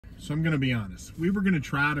So I'm going to be honest. We were going to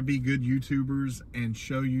try to be good YouTubers and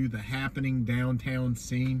show you the happening downtown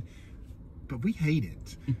scene, but we hate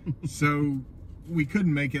it. So we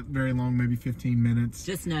couldn't make it very long, maybe 15 minutes.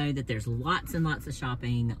 Just know that there's lots and lots of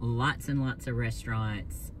shopping, lots and lots of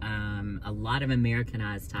restaurants, a lot of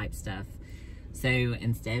Americanized type stuff. So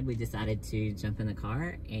instead, we decided to jump in the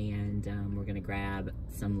car and we're going to grab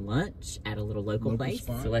some lunch at a little local place.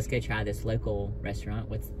 Spot. So let's go try this local restaurant.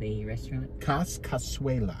 What's the restaurant?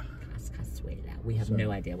 Cascazuela. Cascazuela. We have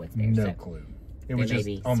no idea what's there. No clue. It was just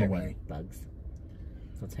on the way. Bugs.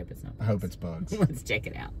 So let's hope it's not bugs. I hope it's bugs. Let's check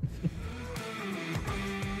it out.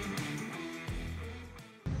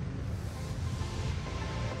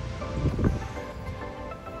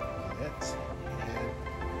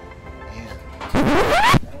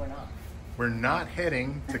 We're not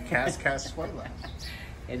heading to Cascazuela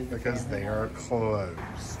because they are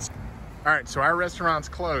closed. All right, so our restaurant's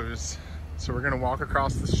closed. So we're gonna walk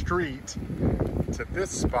across the street to this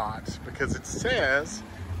spot because it says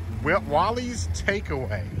Wally's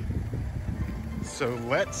Takeaway. So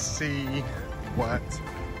let's see what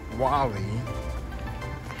Wally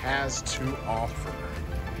has to offer.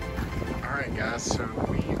 All right, guys, so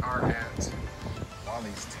we are at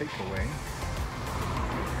Wally's Takeaway.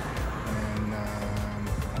 And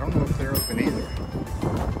I don't know if they're open either.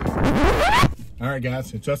 All right,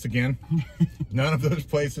 guys, it's us again. None of those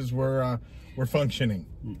places were functioning.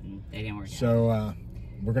 They didn't work. So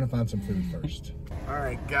we're gonna find some food first. All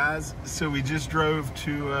right, guys. So we just drove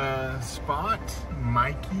to a spot,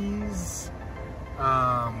 Mikey's.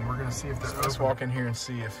 We're gonna see if they're open. Let's walk in here and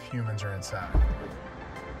see if humans are inside.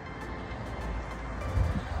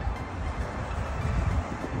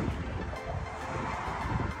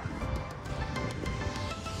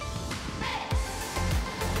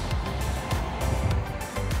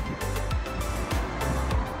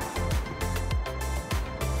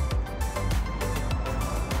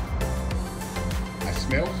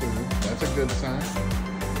 Smell food. That's a good sign.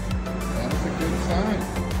 That is a good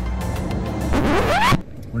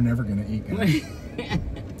sign. We're never gonna eat, guys.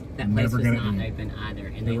 That place was not open either,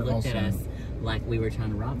 and they looked at us like we were trying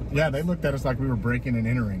to rob them. Yeah, they looked at us like we were breaking and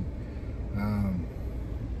entering.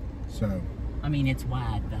 So. I mean, it's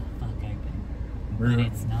wide the fuck open, but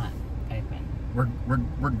it's not open.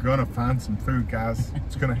 We're gonna find some food, guys.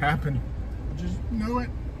 It's gonna happen. Just know it.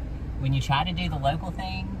 When you try to do the local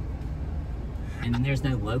thing. And then there's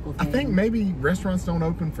no local thing? I think maybe restaurants don't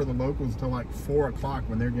open for the locals till like 4 o'clock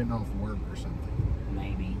when they're getting off work or something.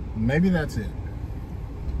 Maybe. Maybe that's it.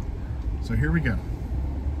 So here we go.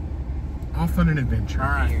 All fun and adventure. All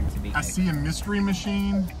right. I see a mystery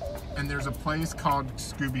machine and there's a place called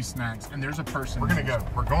Scooby Snacks and there's a person. We're gonna go.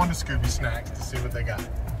 We're going to Scooby Snacks to see what they got.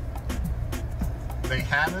 They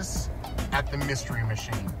had us at the mystery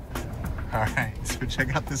machine. All right, so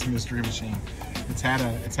check out this mystery machine. It's had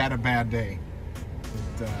a bad day.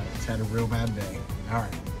 It's had a real bad day. All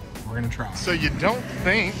right, we're gonna try. So you don't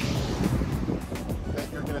think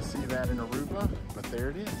that you're gonna see that in Aruba, but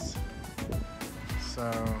there it is.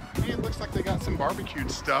 So, hey, it looks like they got some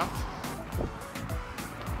barbecued stuff.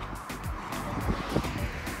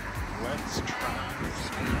 Let's try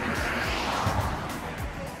this.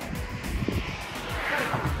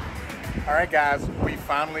 All right, guys, we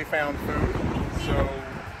finally found food. So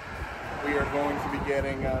we are going to be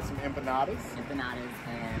getting some empanadas. Empanadas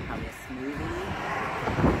and probably a smoothie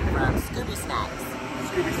from Scooby Snacks.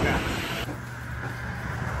 Scooby Snacks.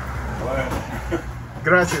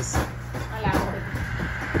 Gracias. Hola.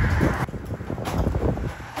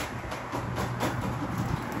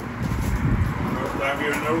 First time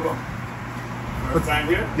here in Aruba? First time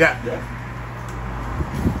here? Yeah.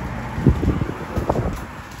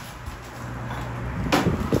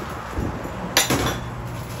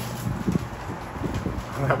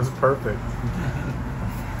 That was perfect.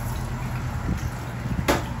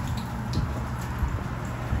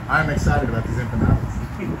 I'm excited about these empanadas.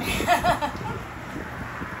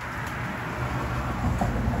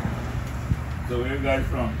 So where are you guys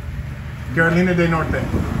from? Carolina del Norte.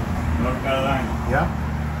 North Carolina. Yeah?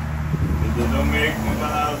 They don't make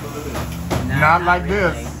empanadas over there. No, Not like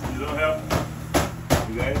really. this. You don't have,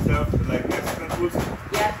 you guys have like Mexican food?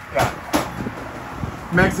 Yep. Yeah.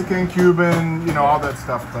 Mexican, Cuban, you know, all that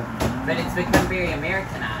stuff. But it's become very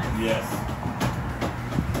Americanized. Yes.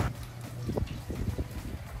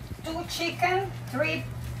 2 chicken, 3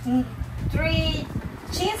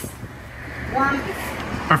 cheese, 1 beef.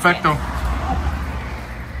 perfecto.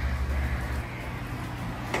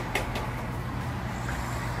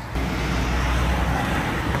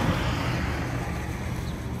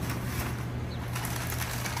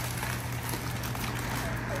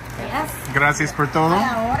 Yes. Gracias por todo. A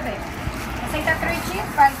la orden. Necesita 3 chips,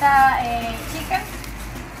 falta chicken.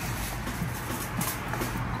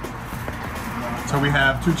 So we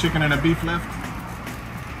have 2 chicken and a beef left.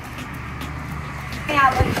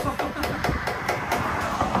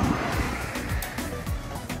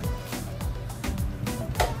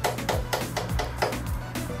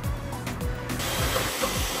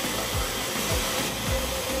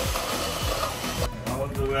 How's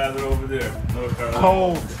the weather over there? North Carolina.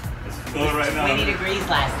 Cold. It's cold right now. 20 degrees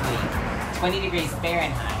last week. 20 degrees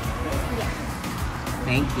Fahrenheit.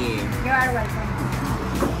 Thank you. You are welcome.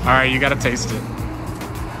 All right, you gotta taste it.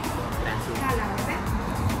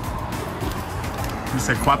 You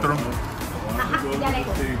said 4? Ya le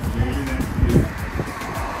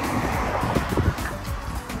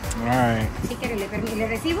All right. Si quiere, le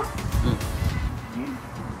recibo.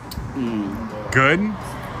 Good?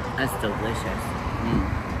 That's delicious.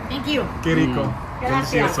 Thank you. Qué rico.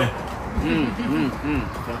 Gracias. Delicioso.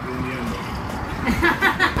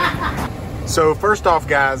 So first off,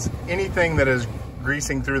 guys, anything that is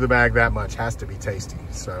greasing through the bag that much has to be tasty.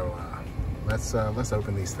 So let's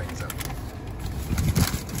open these things up.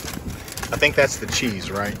 I think that's the cheese,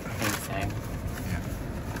 right? I think so. Yeah.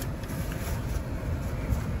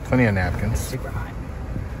 Plenty of napkins. Super hot.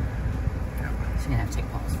 Yeah. She's gonna have to take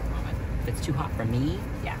pause for a moment. If it's too hot for me,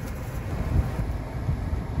 yeah.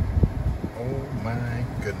 Oh my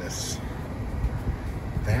goodness.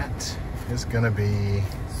 That is gonna be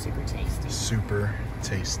Super tasty. super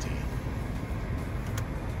tasty.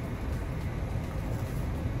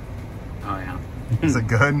 Oh yeah. Is it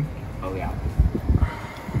good? Oh yeah.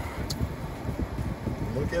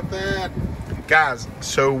 Look at that. Guys,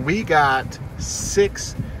 so we got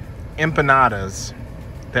 6 empanadas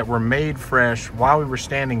that were made fresh while we were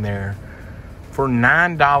standing there for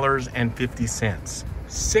 $9.50.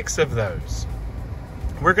 6 of those.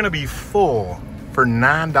 We're gonna be full for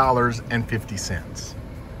 $9.50.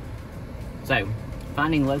 So,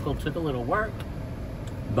 finding local took a little work,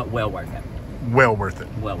 but well worth it. Well worth it.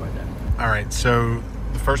 Well worth it. All right, so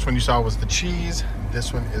the first one you saw was the cheese.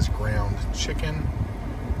 This one is ground chicken.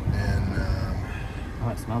 And Oh,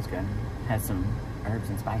 it smells good. It has some herbs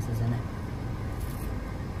and spices in it.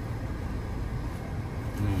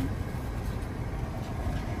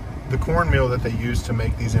 the cornmeal that they use to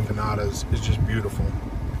make these empanadas is just beautiful.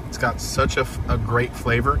 It's got such a great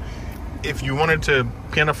flavor. If you wanted to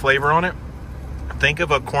pin a flavor on it, think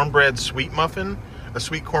of a cornbread sweet muffin, a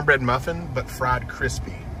sweet cornbread muffin, but fried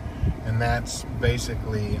crispy. And that's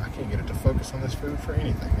basically, I can't get it to focus on this food for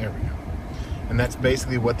anything. There we go. And that's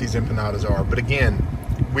basically what these empanadas are. But again,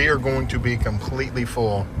 we are going to be completely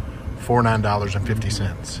full for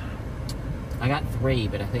 $9.50. I got 3,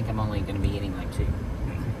 but I think I'm only going to be eating like 2.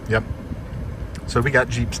 Yep. So we got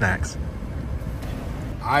Jeep snacks.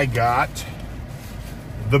 I got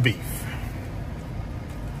the beef.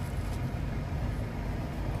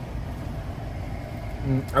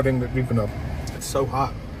 I think that's deep enough. It's so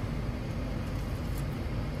hot.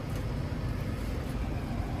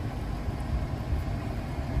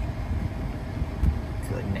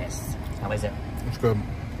 Goodness. How is it? It's good.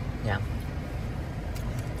 Yeah.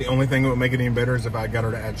 The only thing that would make it any better is if I got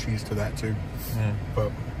her to add cheese to that too.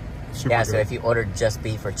 But super Yeah, good. so if you ordered just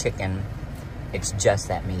beef or chicken, it's just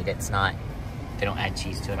that meat. It's not, they don't add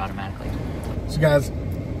cheese to it automatically. So guys,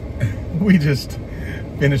 we just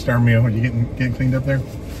finished our meal. Are you getting cleaned up there?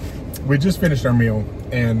 We just finished our meal,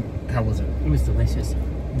 and how was it? It was delicious.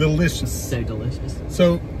 Delicious. So delicious.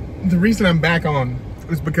 So the reason I'm back on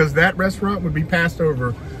is because that restaurant would be passed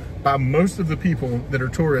over by most of the people that are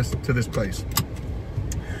tourists to this place.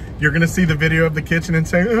 You're gonna see the video of the kitchen and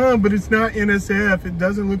say, oh, but it's not NSF. It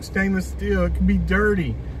doesn't look stainless steel. It can be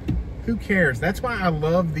dirty. Who cares? That's why I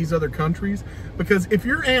love these other countries, because if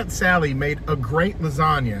your Aunt Sally made a great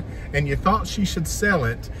lasagna and you thought she should sell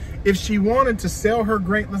it, if she wanted to sell her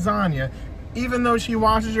great lasagna, even though she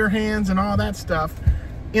washes her hands and all that stuff,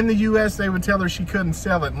 in the US, they would tell her she couldn't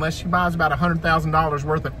sell it unless she buys about $100,000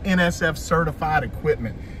 worth of NSF certified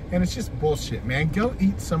equipment. And it's just bullshit, man. Go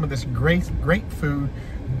eat some of this great food.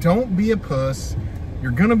 Don't be a puss.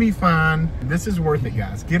 You're gonna be fine. This is worth it,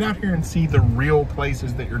 guys. Get out here and see the real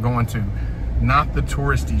places that you're going to, not the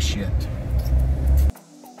touristy shit.